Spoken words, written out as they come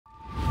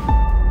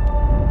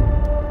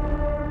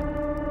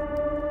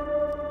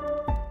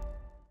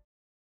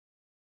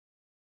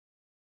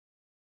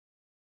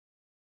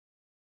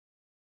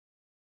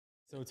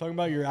So talking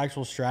about your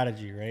actual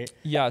strategy, right?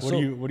 Yeah. What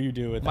do you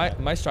do with that?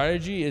 My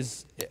strategy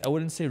is, I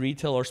wouldn't say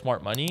retail or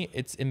smart money.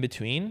 It's in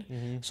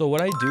between. So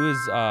what I do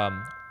is,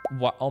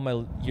 all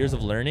my years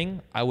of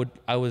learning, I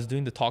was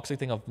doing the toxic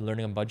thing of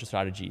learning a bunch of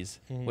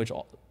strategies, which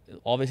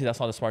obviously that's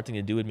not the smart thing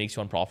to do. It makes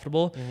you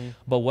unprofitable.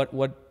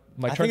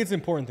 But I think it's an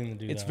important thing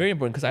to do. It's very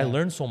important because I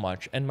learned so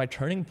much. And my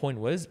turning point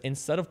was,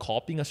 instead of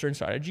copying a certain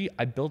strategy,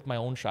 I built my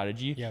own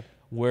strategy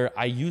where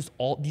I used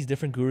all these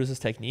different gurus'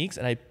 techniques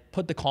and I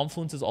put the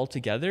confluences all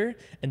together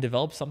and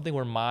developed something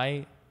where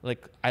I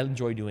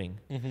enjoy doing.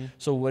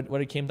 So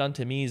what it came down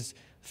to me is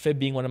Fib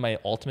being one of my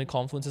ultimate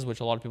confluences, which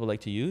a lot of people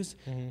like to use,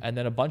 and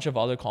then a bunch of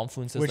other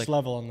confluences. Which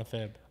level on the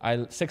Fib?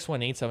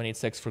 618,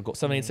 786 for gold,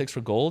 786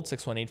 for gold,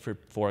 618 for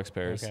Forex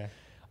pairs. Okay.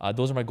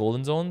 Those are my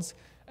golden zones.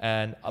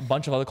 And a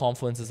bunch of other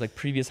confluences like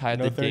previous high of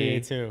the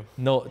day. 382.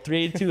 No,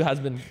 382 has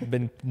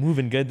been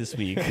moving good this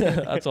week.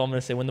 That's all I'm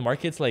gonna say. When the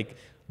market's like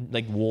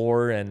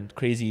war and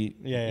crazy,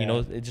 you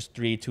know, it just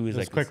 382 is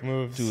like quick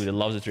moves. Dude, it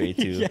loves the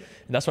 382. And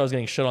that's why I was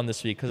getting shit on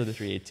this week because of the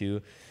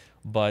 382.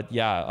 But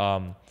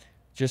yeah,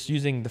 just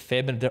using the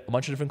Fib and a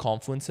bunch of different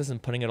confluences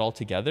and putting it all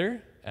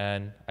together,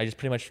 and I just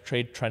pretty much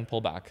trade trend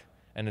pullback.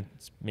 And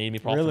it's made me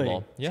profitable.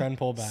 Really? Yeah. Trend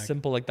pullback.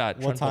 Simple like that.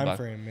 What time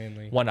frame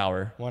mainly? 1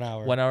 hour. 1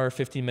 hour. 1 hour,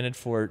 15 minute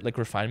for like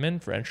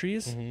refinement for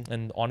entries.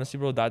 And honestly,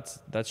 bro, that's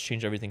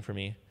changed everything for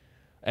me.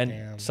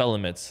 And sell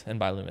limits and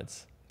buy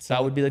limits. So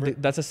that would be like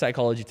that's a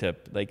psychology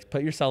tip. Like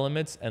put your sell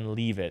limits and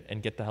leave it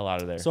and get the hell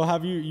out of there. So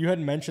have you had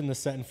mentioned the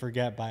set and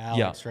forget by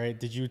Alex, right?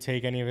 Did you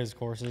take any of his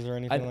courses or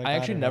anything like that? I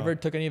actually never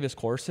took any of his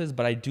courses,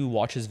 but I do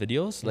watch his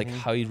videos, like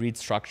how he reads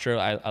structure.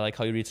 I like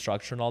how he reads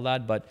structure and all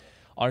that, but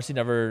honestly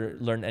never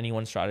learned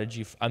anyone's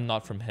strategy. I'm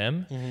not from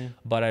him,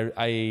 but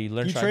I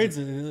learned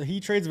he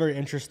trades a very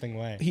interesting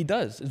way. He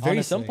does. It's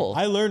very simple.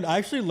 I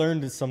actually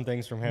learned some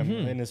things from him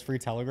in his free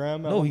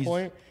Telegram at one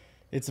point.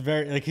 It's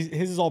very like his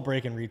is all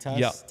break and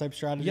retest type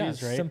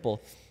strategies, right? Simple.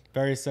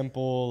 Very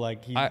simple,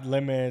 like he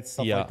limits,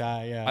 stuff like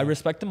that. Yeah. I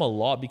respect him a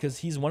lot because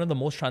he's one of the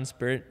most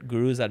transparent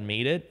gurus that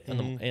made it.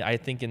 And I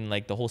think in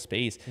like the whole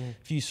space,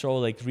 if you show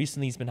like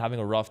recently he's been having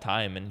a rough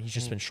time and he's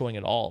just been showing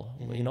it all,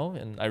 you know,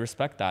 and I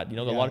respect that. You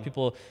know, a lot of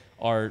people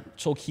are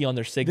so key on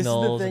their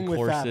signals and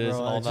courses and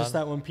all it's just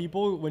that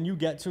when you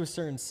get to a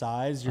certain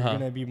size, you're going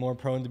to be more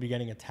prone to be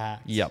getting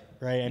attacked.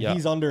 Right. And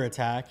he's under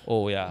attack.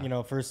 Oh yeah. You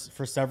know, for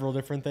several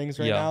different things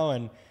right now.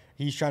 And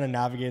he's trying to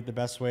navigate the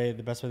best way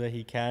that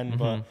he can.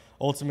 But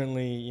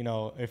ultimately, you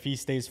know, if he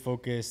stays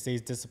focused,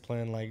 stays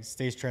disciplined, like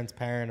stays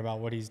transparent about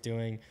what he's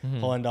doing,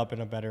 he'll end up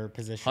in a better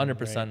position.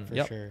 100%.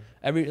 Right? For sure.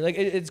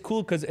 It's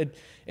cool because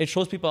it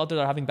shows people out there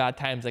that are having bad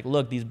times. Like,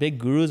 look, these big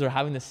gurus are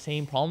having the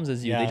same problems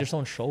as you. They just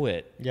don't show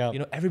it. You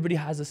know, everybody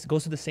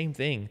goes through the same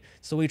thing.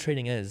 It's the way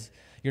trading is.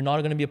 You're not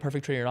going to be a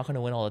perfect trader. You're not going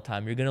to win all the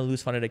time. You're going to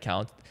lose funded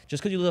accounts.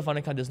 Just because you lose a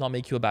funded account does not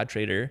make you a bad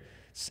trader.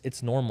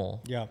 It's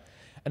normal. Yeah.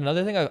 And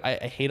another thing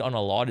I hate on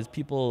a lot is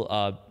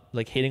people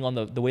like hating on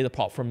the way the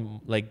prop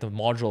from like the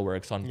module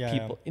works on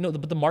people. You know,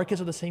 but the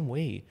markets are the same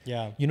way.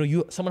 You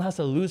know, someone has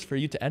to lose for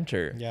you to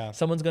enter.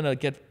 Someone's gonna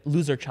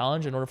lose their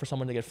challenge in order for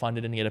someone to get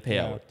funded and get a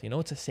payout. You know,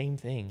 it's the same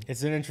thing.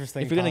 It's an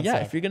interesting.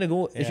 If you're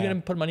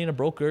gonna put money in a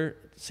broker,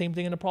 same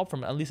thing in a prop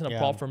firm. At least in a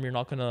prop firm, you're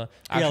not gonna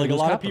actually lose a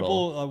lot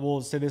capital. of people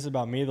will say this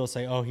about me. They'll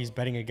say, "Oh, he's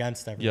betting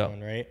against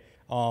everyone," right?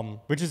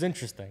 Which is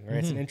interesting, right?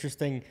 It's an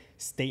interesting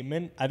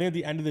statement. I think at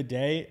the end of the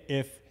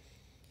day,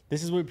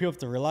 this is what people have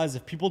to realize.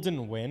 If people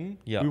didn't win,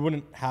 we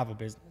wouldn't have a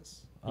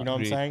business. You know what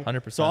I'm saying?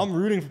 100%. So I'm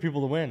rooting for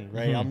people to win,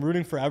 right? I'm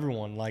rooting for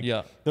everyone. Like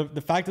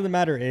the fact of the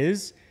matter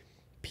is,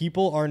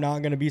 people are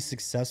not going to be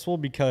successful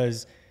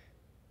because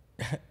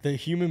the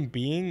human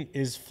being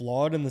is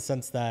flawed in the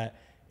sense that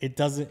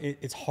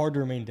it's hard to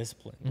remain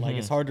disciplined. Like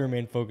it's hard to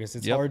remain focused.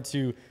 It's hard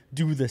to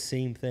do the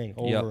same thing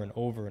over and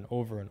over and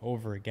over and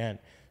over again.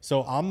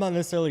 So I'm not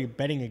necessarily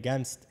betting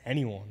against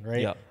anyone,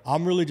 right?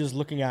 I'm really just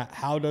looking at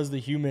how does the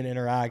human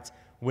interact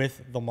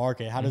with the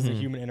market? How does the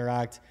human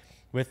interact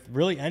with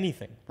really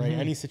anything, right?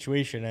 Any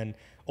situation. And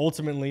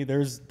ultimately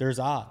there's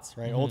odds,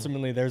 right?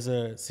 Ultimately there's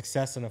a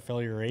success and a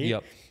failure rate.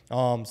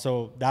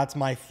 So that's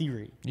my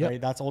theory, right?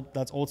 That's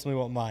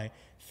ultimately what my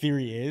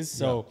theory is.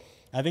 So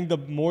I think the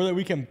more that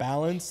we can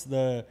balance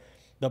the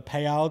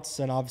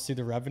payouts and obviously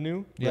the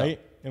revenue, right?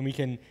 And we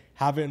can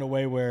have it in a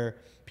way where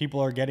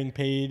people are getting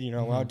paid, you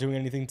know, we're not doing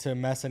anything to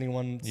mess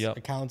anyone's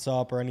accounts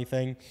up or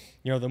anything.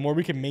 You know, the more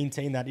we can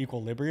maintain that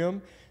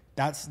equilibrium,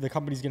 the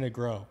company's going to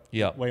grow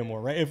way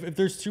more, right? If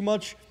there's too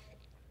much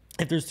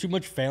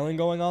failing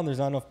going on, there's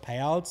not enough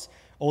payouts,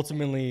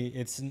 ultimately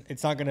it's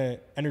not going to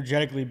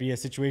energetically be a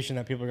situation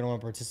that people are going to want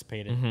to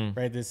participate in,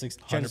 right? The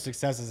chance of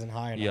success isn't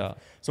high enough.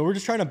 So we're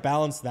just trying to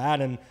balance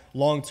that, and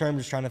long term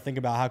just trying to think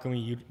about how can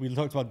we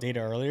talked about data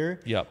earlier.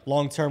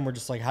 Long term, we're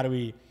just like, how do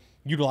we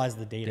utilize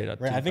the data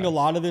right? I think a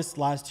lot of this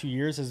last 2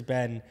 years has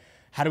been,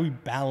 how do we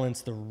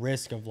balance the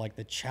risk of like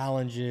the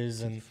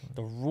challenges and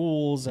the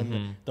rules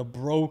and the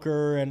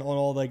broker and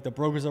all like the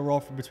brokers that were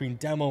offered between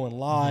demo and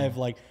live?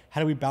 Like, how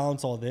do we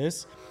balance all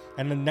this?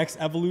 And the next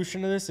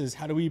evolution of this is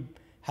how do we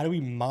how do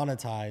we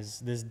monetize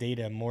this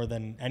data more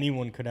than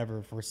anyone could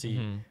ever foresee,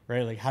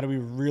 right? Like, how do we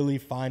really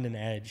find an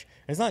edge?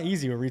 It's not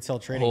easy with retail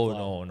trading.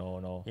 Oh,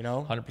 no. You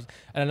know? 100%.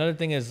 And another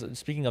thing is,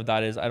 speaking of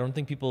that, is I don't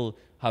think people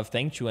have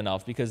thanked you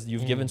enough, because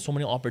you've given so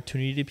many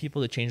opportunity to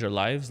people to change their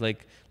lives.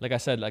 Like I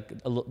said,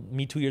 like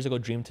me 2 years ago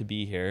dreamed to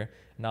be here.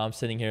 Now I'm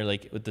sitting here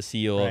like with the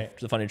CEO of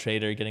the Funny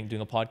Trader,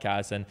 doing a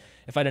podcast. And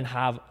if I didn't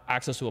have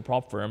access to a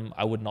prop firm,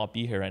 I would not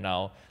be here right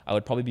now. I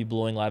would probably be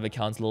blowing live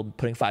accounts,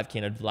 putting 5K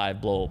in a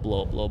live,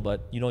 blow.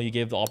 But you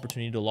gave the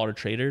opportunity to a lot of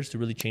traders to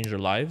really change their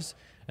lives.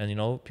 And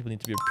people need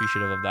to be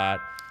appreciative of that.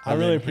 I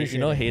really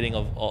appreciate hating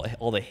of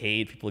all the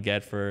hate people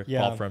get for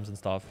prop firms and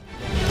stuff.